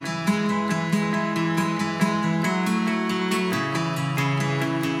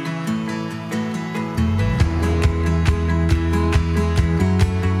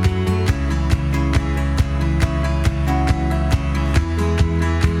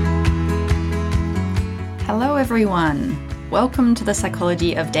Hello everyone. Welcome to the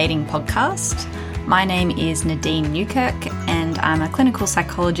Psychology of Dating podcast. My name is Nadine Newkirk and I'm a clinical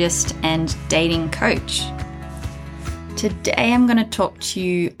psychologist and dating coach. Today I'm going to talk to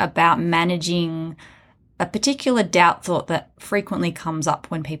you about managing a particular doubt thought that frequently comes up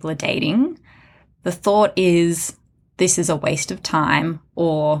when people are dating. The thought is, this is a waste of time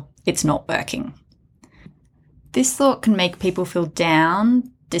or it's not working. This thought can make people feel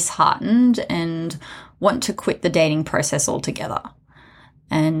down, disheartened, and want to quit the dating process altogether.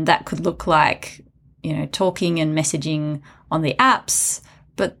 And that could look like, talking and messaging on the apps,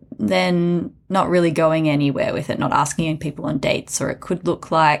 but then not really going anywhere with it, not asking people on dates. Or it could look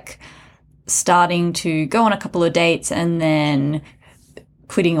like starting to go on a couple of dates and then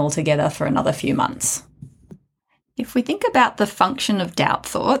quitting altogether for another few months. If we think about the function of doubt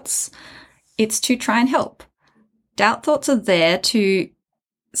thoughts, it's to try and help. Doubt thoughts are there to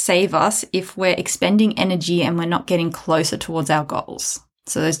save us if we're expending energy and we're not getting closer towards our goals.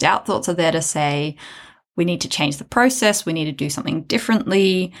 So those doubt thoughts are there to say, we need to change the process, we need to do something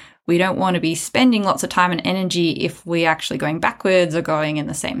differently, we don't want to be spending lots of time and energy if we're actually going backwards or going in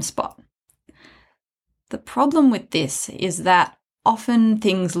the same spot. The problem with this is that often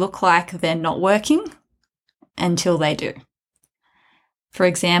things look like they're not working until they do. For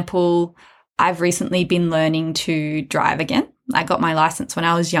example, I've recently been learning to drive again. I got my license when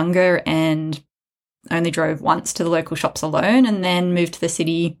I was younger and only drove once to the local shops alone, and then moved to the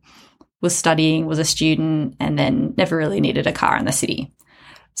city, was studying, was a student, and then never really needed a car in the city.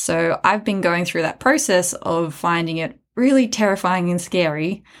 So I've been going through that process of finding it really terrifying and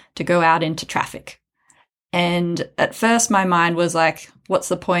scary to go out into traffic. And at first my mind was like, what's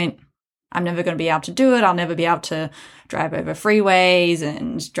the point? I'm never going to be able to do it. I'll never be able to drive over freeways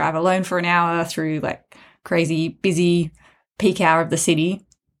and drive alone for an hour through like crazy busy peak hour of the city.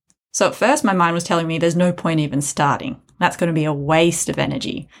 So at first my mind was telling me there's no point even starting. That's going to be a waste of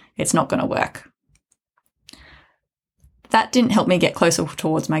energy. It's not going to work. That didn't help me get closer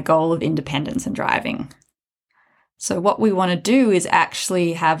towards my goal of independence and driving. So what we want to do is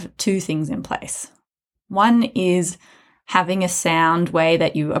actually have two things in place. One is having a sound way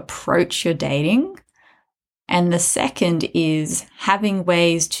that you approach your dating. And the second is having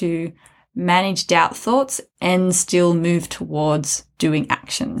ways to manage doubt thoughts and still move towards doing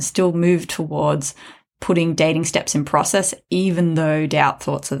action, still move towards putting dating steps in process, even though doubt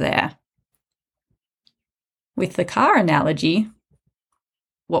thoughts are there. With the car analogy,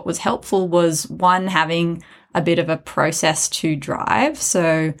 what was helpful was one, having a bit of a process to drive.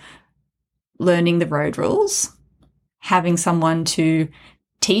 So learning the road rules, having someone to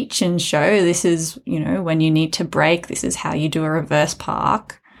teach and show this is, when you need to brake, this is how you do a reverse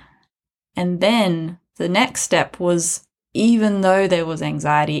park. And then the next step was, even though there was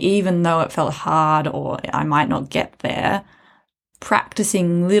anxiety, even though it felt hard or I might not get there,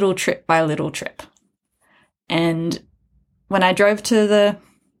 practicing little trip by little trip. And when I drove to the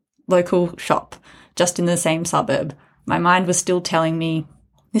local shop, just in the same suburb, my mind was still telling me,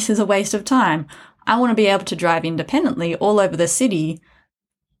 this is a waste of time. I want to be able to drive independently all over the city.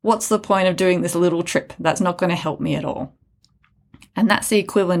 What's the point of doing this little trip? That's not going to help me at all. And that's the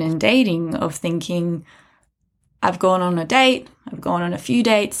equivalent in dating of thinking, I've gone on a date, I've gone on a few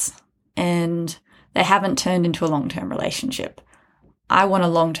dates, and they haven't turned into a long-term relationship. I want a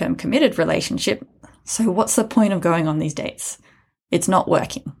long-term committed relationship, so what's the point of going on these dates? It's not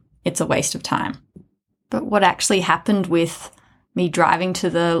working. It's a waste of time. But what actually happened with me driving to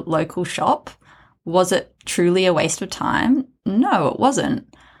the local shop, was it truly a waste of time? No, it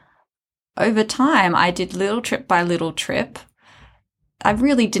wasn't. Over time, I did little trip by little trip. I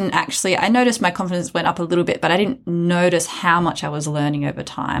really didn't I noticed my confidence went up a little bit, but I didn't notice how much I was learning over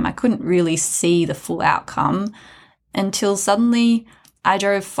time. I couldn't really see the full outcome until suddenly I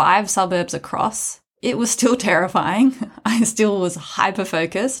drove 5 suburbs across. It was still terrifying. I still was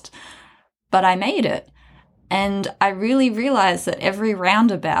hyper-focused, but I made it. And I really realized that every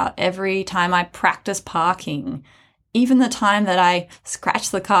roundabout, every time I practiced parking, even the time that I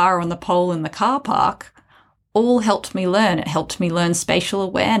scratched the car on the pole in the car park, all helped me learn. It helped me learn spatial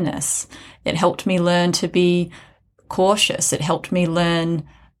awareness. It helped me learn to be cautious. It helped me learn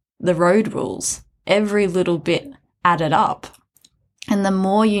the road rules. Every little bit added up. And the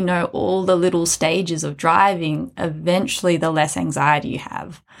more you know all the little stages of driving, eventually the less anxiety you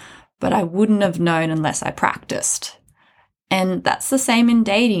have. But I wouldn't have known unless I practiced. And that's the same in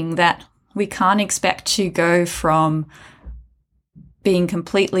dating, that we can't expect to go from being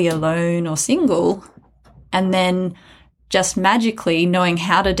completely alone or single and then just magically knowing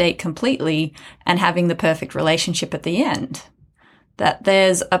how to date completely and having the perfect relationship at the end. that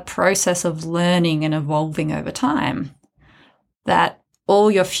there's a process of learning and evolving over time, that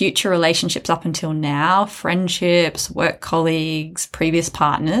all your future relationships up until now, friendships, work colleagues, previous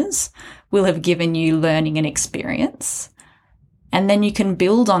partners, will have given you learning and experience. And then you can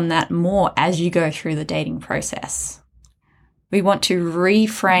build on that more as you go through the dating process. We want to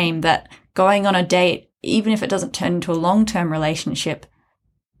reframe that going on a date, even if it doesn't turn into a long-term relationship,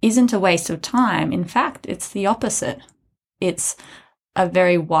 isn't a waste of time. In fact, it's the opposite. It's a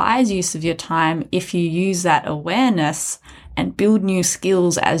very wise use of your time if you use that awareness and build new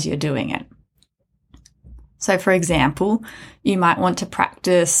skills as you're doing it. So, for example, you might want to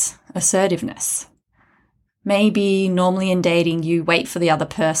practice assertiveness. Maybe normally in dating, you wait for the other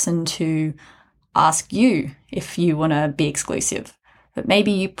person to ask you if you want to be exclusive, but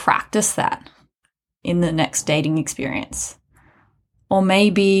maybe you practice that in the next dating experience. Or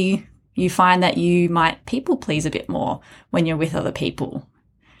maybe you find that you might people please a bit more when you're with other people.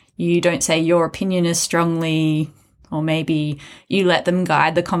 You don't say your opinion as strongly, or maybe you let them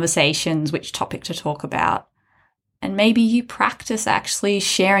guide the conversations, which topic to talk about. And maybe you practice actually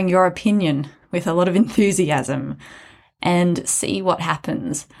sharing your opinion with a lot of enthusiasm and see what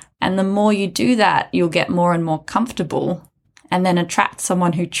happens. And the more you do that, you'll get more and more comfortable and then attract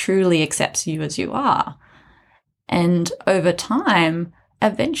someone who truly accepts you as you are. And over time,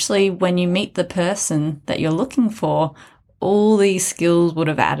 eventually when you meet the person that you're looking for, all these skills would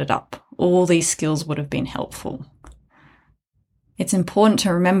have added up. All these skills would have been helpful. It's important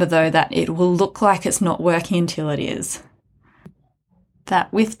to remember, though, that it will look like it's not working until it is.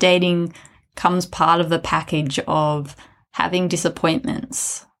 That with dating comes part of the package of having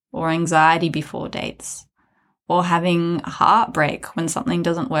disappointments or anxiety before dates, or having a heartbreak when something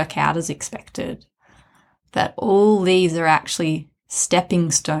doesn't work out as expected. That all these are actually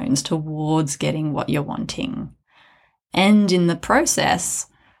stepping stones towards getting what you're wanting. And in the process,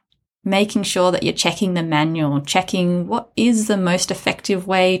 making sure that you're checking the manual, checking what is the most effective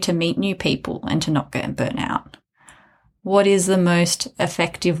way to meet new people and to not get burnt out. What is the most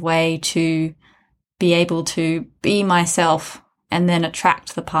effective way to be able to be myself and then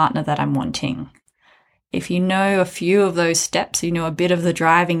attract the partner that I'm wanting? If you know a few of those steps, you know a bit of the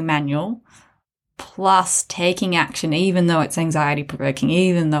driving manual, plus taking action, even though it's anxiety provoking,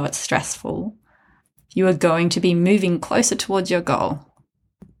 even though it's stressful, you are going to be moving closer towards your goal.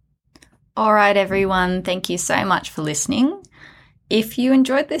 All right, everyone, thank you so much for listening. If you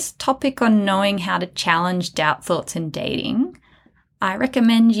enjoyed this topic on knowing how to challenge doubt thoughts in dating, I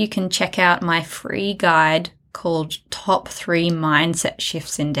recommend you can check out my free guide called Top 3 Mindset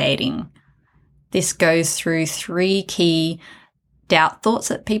Shifts in Dating. This goes through 3 key doubt thoughts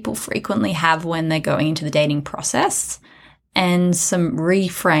that people frequently have when they're going into the dating process, and some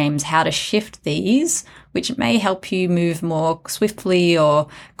reframes how to shift these, which may help you move more swiftly or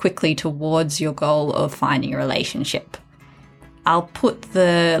quickly towards your goal of finding a relationship. I'll put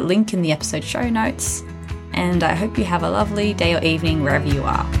the link in the episode show notes, and I hope you have a lovely day or evening wherever you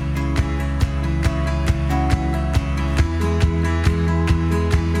are.